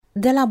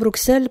De la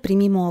Bruxelles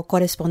primim o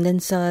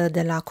corespondență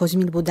de la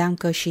Cosmin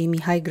Budeancă și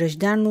Mihai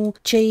Grăjdeanu,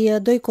 cei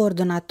doi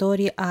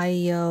coordonatori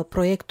ai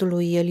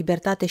proiectului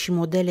Libertate și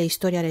modele,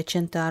 Istoria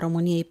recentă a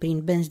României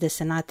prin benzi,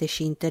 desenate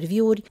și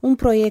interviuri, un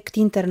proiect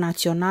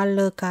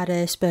internațional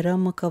care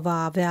sperăm că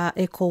va avea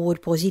ecouri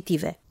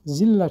pozitive.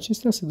 Zilele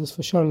acestea se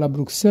desfășoară la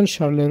Bruxelles,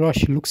 Charleroi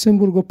și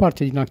Luxemburg o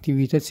parte din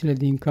activitățile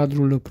din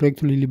cadrul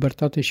proiectului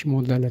Libertate și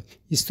modele,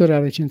 Istoria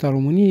recentă a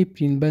României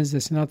prin benzi,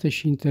 desenate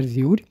și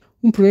interviuri,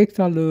 un proiect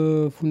al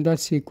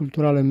Fundației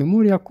Culturale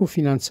Memoria,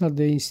 cofinanțat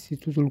de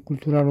Institutul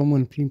Cultural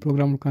Român prin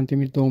programul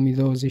Cantemir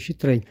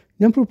 2023.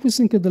 Ne-am propus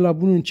încă de la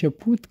bun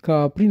început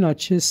ca prin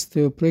acest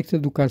proiect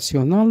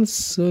educațional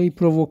să îi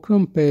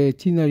provocăm pe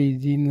tinerii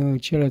din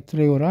cele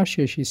 3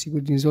 orașe și sigur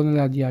din zonele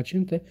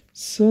adiacente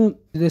să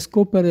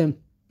descopere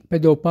pe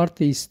de o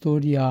parte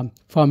istoria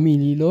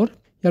familiilor,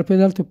 iar pe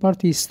de altă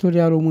parte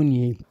istoria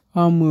României.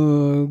 Am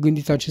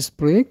gândit acest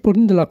proiect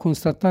pornind de la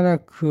constatarea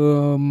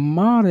că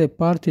mare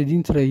parte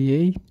dintre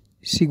ei,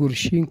 sigur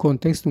și în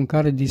contextul în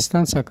care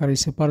distanța care îi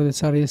separă de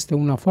țară este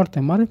una foarte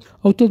mare,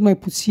 au tot mai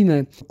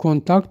puține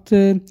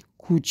contacte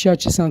cu ceea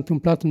ce s-a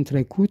întâmplat în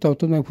trecut, au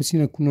tot mai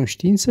puține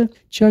cunoștințe,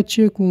 ceea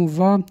ce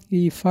cumva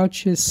îi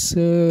face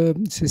să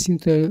se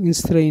simtă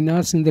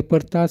înstrăinați,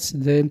 îndepărtați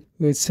de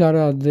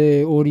țara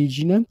de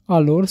origine a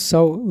lor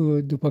sau,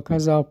 după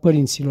caz, a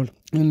părinților.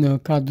 În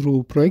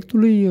cadrul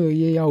proiectului,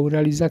 ei au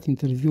realizat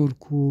interviuri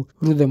cu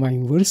rude mai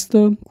în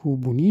vârstă, cu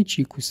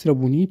bunicii, cu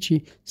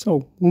străbunicii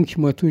sau unchi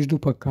mătuși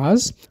după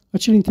caz.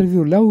 Acele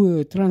interviuri le-au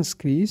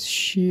transcris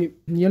și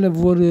ele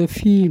vor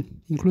fi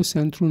incluse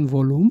într-un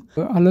volum,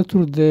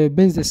 alături de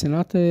benzi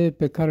desenate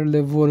pe care le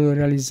vor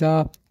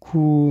realiza cu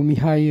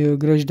Mihai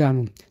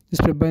Grăjdeanu.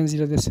 Despre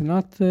benzile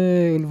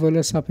desenate îl voi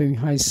lăsa pe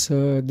Mihai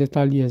să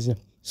detalieze.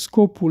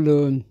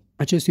 Scopul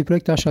acestui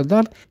proiect,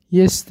 așadar,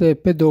 este,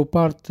 pe de o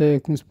parte,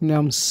 cum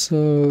spuneam,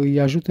 să îi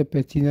ajute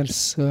pe tineri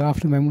să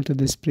afle mai multe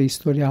despre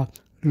istoria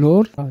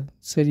lor, a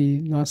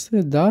țării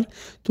noastre, dar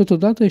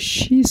totodată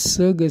și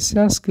să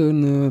găsească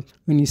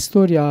în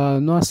istoria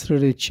noastră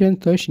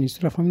recentă și în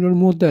istoria familiilor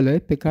modele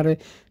pe care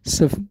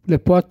să le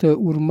poată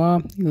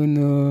urma în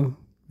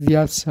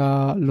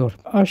viața lor.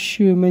 Aș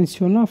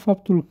menționa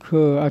faptul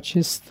că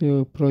acest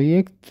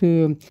proiect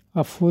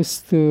a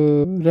fost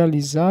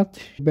realizat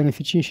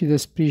beneficiind și de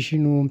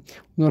sprijinul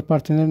unor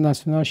parteneri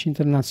naționali și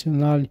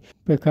internaționali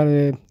pe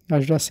care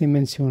aș vrea să-i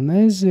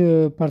menționez: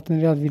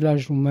 Parteneriat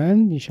Village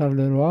Rumen din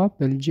Charleroi,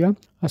 Belgia,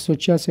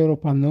 Asociația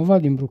Europa Nova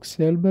din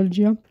Bruxelles,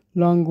 Belgia,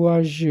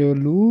 Language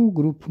Lu,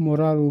 Grup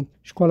Moraru,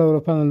 Școala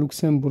Europeană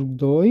Luxemburg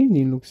 2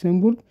 din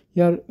Luxemburg.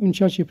 Iar în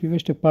ceea ce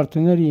privește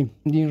partenerii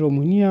din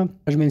România,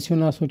 aș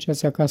menționa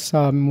Asociația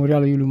Casa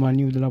Memorială Iuliu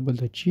Maniu de la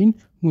Băltăcini,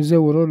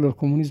 Muzeul Ororilor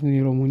Comunismului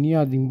din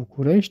România din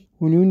București,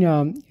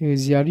 Uniunea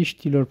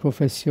Ziariștilor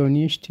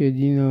Profesioniști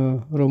din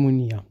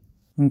România.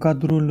 În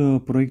cadrul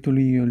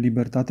proiectului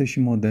Libertate și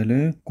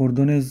modele,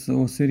 coordonez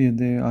o serie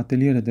de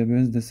ateliere de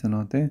benzi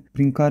desenate,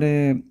 prin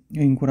care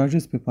îi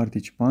încurajez pe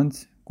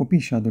participanți, copii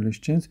și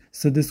adolescenți,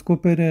 să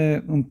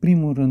descopere în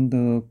primul rând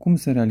cum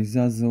se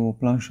realizează o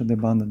planșă de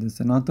bandă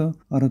desenată,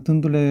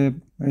 arătându-le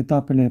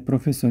etapele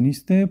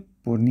profesioniste,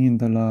 pornind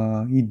de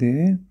la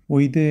o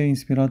idee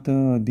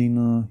inspirată din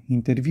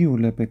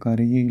interviurile pe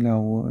care ei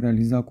le-au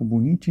realizat cu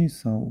bunicii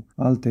sau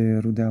alte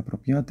rude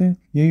apropiate.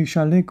 Ei își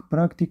aleg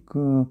practic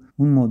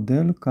un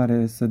model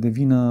care să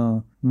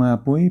devină mai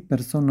apoi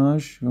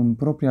personaj în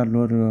propria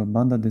lor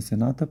bandă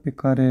desenată pe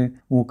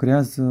care o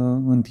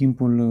creează în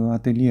timpul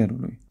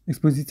atelierului.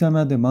 Expoziția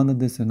mea de bandă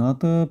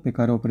desenată, pe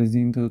care o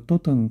prezint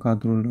tot în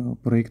cadrul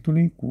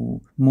proiectului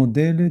cu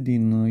modele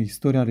din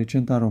istoria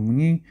recentă a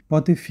României,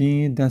 poate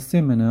fi de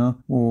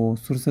asemenea o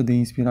sursă de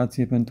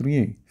inspirație pentru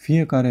ei.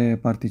 Fiecare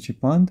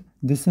participant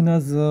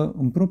desenează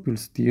în propriul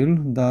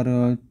stil,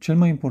 dar cel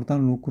mai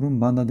important lucru în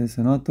banda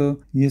desenată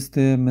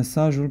este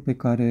mesajul pe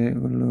care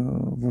îl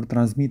vor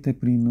transmite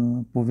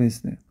prin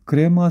poveste.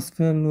 Creăm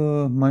astfel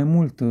mai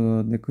mult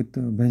decât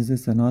benzi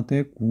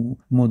desenate cu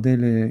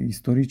modele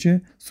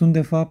istorice, sunt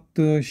de fapt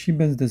și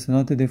benzi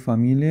desenate de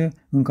familie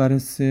în care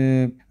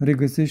se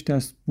regăsește,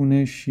 aș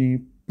spune,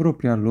 și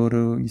propria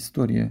lor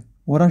istorie.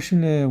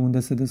 Orașele unde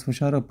se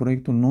desfășoară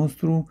proiectul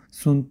nostru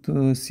sunt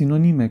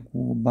sinonime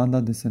cu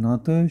banda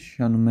desenată,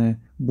 și anume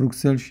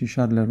Bruxelles și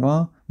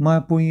Charleroi. Mai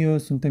apoi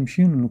suntem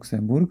și în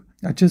Luxemburg.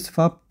 Acest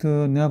fapt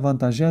ne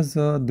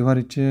avantajează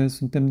deoarece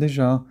suntem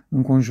deja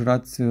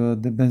înconjurați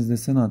de benzi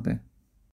desenate.